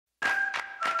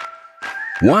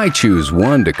Why choose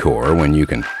one decor when you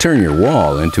can turn your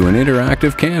wall into an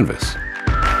interactive canvas?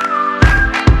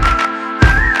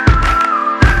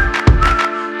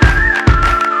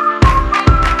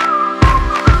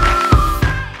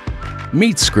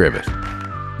 Meet Scribit,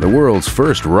 the world's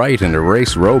first write and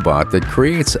erase robot that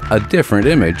creates a different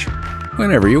image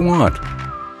whenever you want.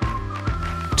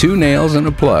 2 nails and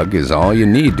a plug is all you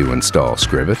need to install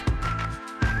Scribit.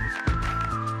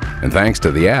 And thanks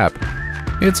to the app,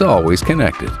 it's always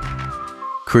connected.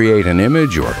 Create an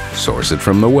image or source it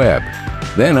from the web,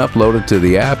 then upload it to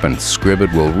the app and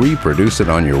Scribit will reproduce it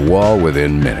on your wall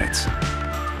within minutes.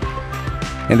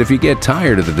 And if you get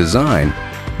tired of the design,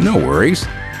 no worries.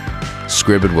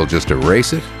 Scribit will just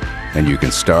erase it and you can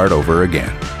start over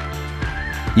again.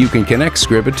 You can connect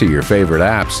Scribit to your favorite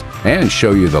apps and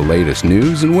show you the latest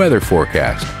news and weather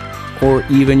forecast, or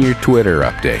even your Twitter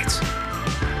updates.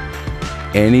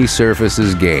 Any surface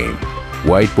is game: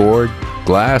 whiteboard,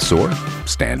 glass, or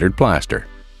standard plaster.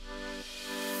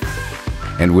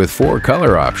 And with 4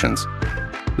 color options,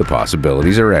 the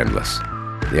possibilities are endless.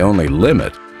 The only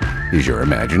limit is your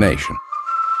imagination.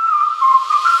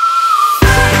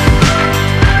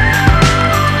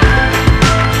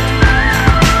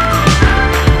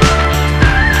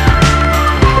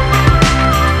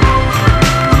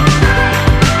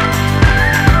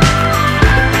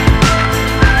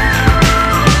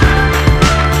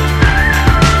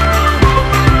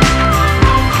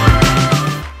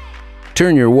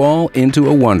 Turn your wall into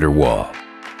a wonder wall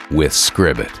with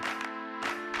Scribit.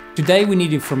 Today we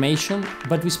need information,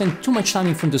 but we spend too much time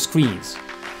in front of screens,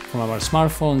 from our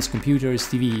smartphones, computers,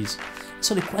 TVs.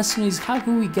 So the question is, how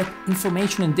can we get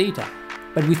information and data,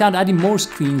 but without adding more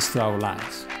screens to our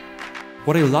lives?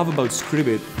 What I love about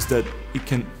Scribit is that it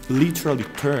can literally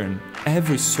turn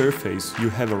every surface you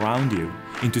have around you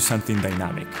into something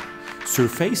dynamic.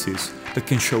 Surfaces that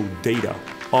can show data,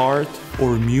 art,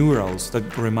 or murals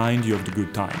that remind you of the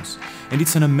good times. And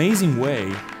it's an amazing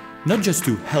way not just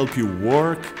to help you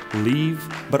work, live,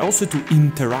 but also to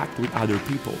interact with other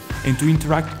people and to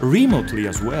interact remotely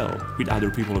as well with other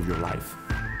people of your life.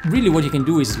 Really, what you can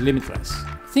do is limitless.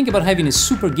 Think about having a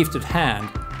super gifted hand,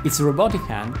 it's a robotic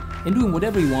hand, and doing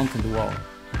whatever you want on the wall.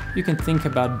 You can think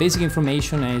about basic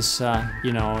information as,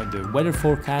 the weather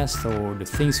forecast or the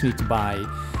things you need to buy.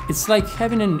 It's like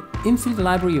having an infinite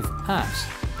library of apps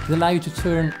that allow you to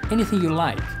turn anything you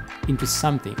like into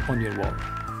something on your wall.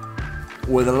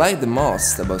 What I like the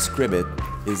most about Scribit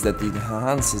is that it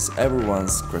enhances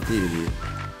everyone's creativity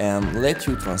and lets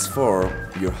you transform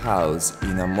your house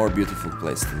in a more beautiful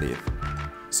place to live.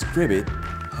 Scribit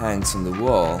hangs on the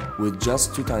wall with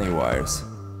just 2 tiny wires,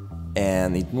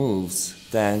 and it moves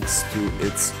thanks to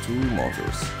its 2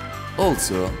 motors.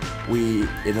 Also, we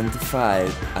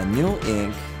identified a new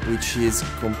ink which is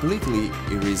completely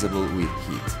erasable with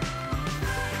heat.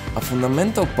 A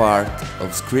fundamental part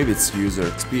of Scribit's user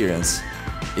experience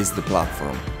is the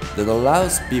platform that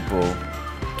allows people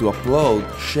to upload,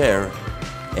 share,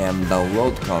 and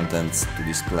download contents to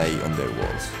display on their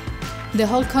walls. The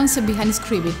whole concept behind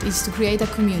Scribit is to create a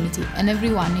community, and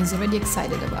everyone is already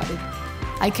excited about it.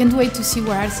 I can't wait to see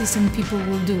what artists and people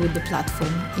will do with the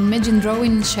platform. Imagine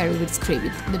drawing and sharing with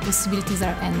Scribit. The possibilities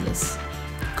are endless.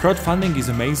 Crowdfunding is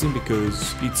amazing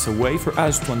because it's a way for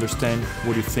us to understand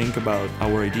what you think about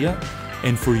our idea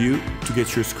and for you to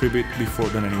get your Scribit before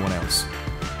than anyone else.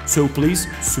 So please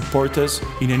support us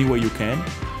in any way you can,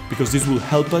 because this will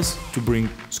help us to bring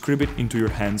Scribit into your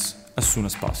hands as soon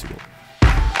as possible.